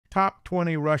Top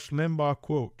 20 Rush Limbaugh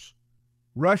Quotes.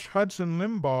 Rush Hudson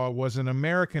Limbaugh was an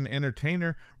American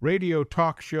entertainer, radio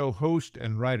talk show host,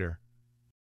 and writer.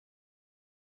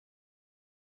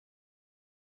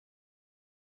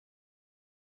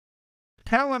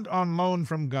 Talent on loan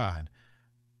from God.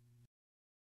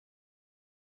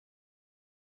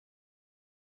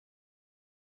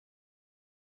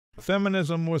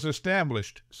 Feminism was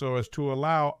established so as to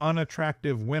allow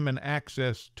unattractive women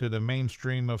access to the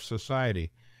mainstream of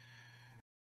society.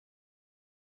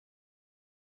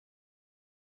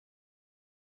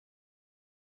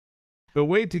 The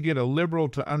way to get a liberal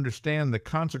to understand the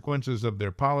consequences of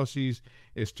their policies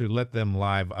is to let them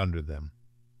live under them.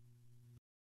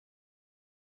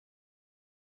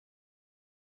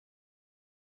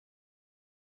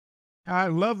 I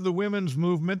love the women's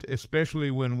movement,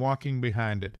 especially when walking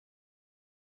behind it.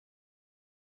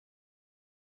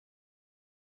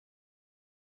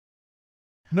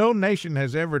 No nation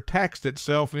has ever taxed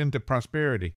itself into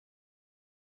prosperity.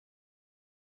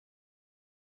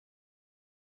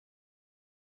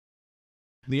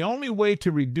 The only way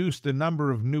to reduce the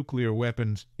number of nuclear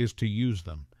weapons is to use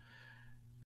them.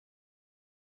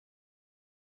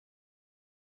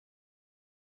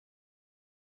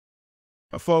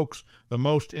 Folks, the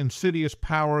most insidious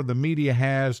power the media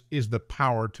has is the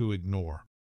power to ignore.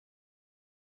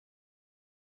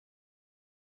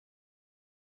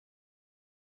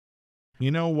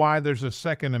 You know why there's a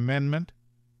Second Amendment?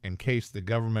 In case the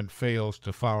government fails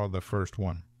to follow the first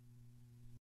one.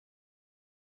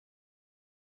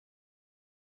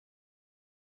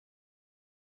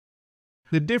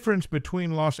 The difference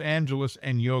between Los Angeles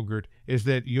and yogurt is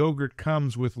that yogurt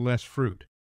comes with less fruit.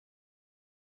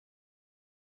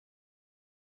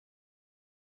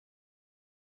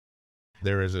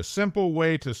 There is a simple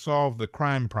way to solve the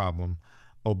crime problem: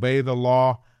 obey the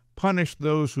law, punish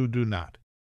those who do not.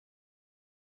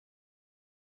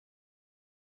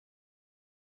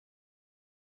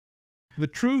 The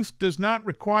truth does not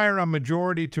require a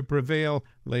majority to prevail,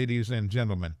 ladies and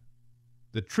gentlemen.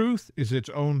 The truth is its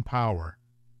own power.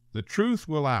 The truth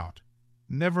will out.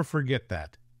 Never forget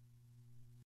that.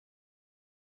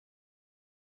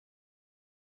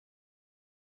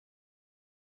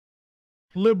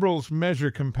 Liberals measure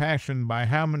compassion by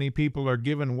how many people are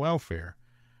given welfare.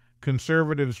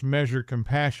 Conservatives measure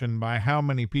compassion by how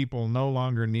many people no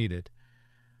longer need it.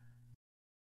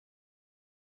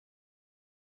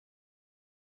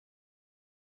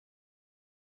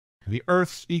 The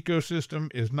Earth's ecosystem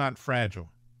is not fragile.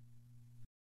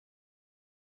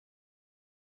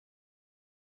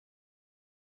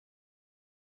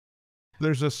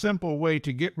 There's a simple way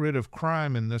to get rid of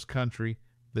crime in this country: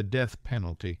 the death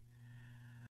penalty.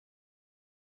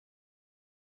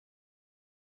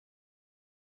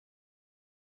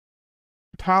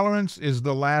 Tolerance is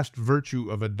the last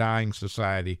virtue of a dying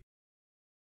society.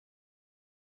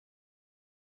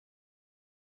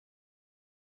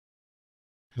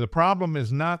 The problem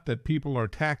is not that people are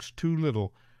taxed too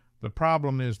little. The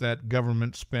problem is that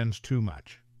government spends too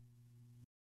much.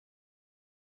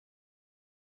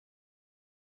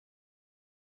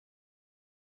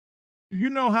 You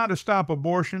know how to stop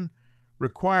abortion?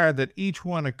 Require that each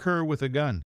one occur with a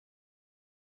gun.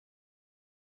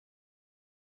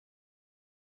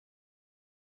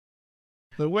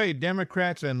 The way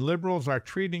Democrats and liberals are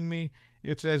treating me,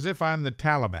 it's as if I'm the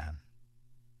Taliban.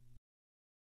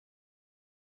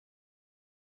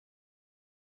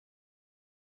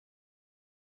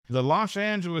 The Los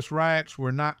Angeles riots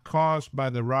were not caused by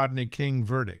the Rodney King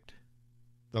verdict.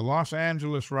 The Los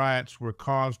Angeles riots were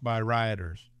caused by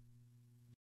rioters.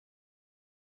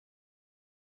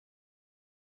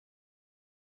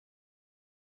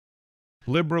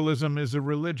 Liberalism is a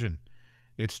religion.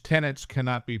 Its tenets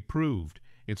cannot be proved,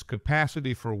 its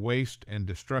capacity for waste and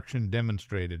destruction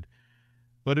demonstrated,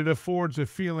 but it affords a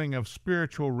feeling of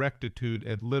spiritual rectitude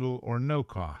at little or no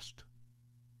cost.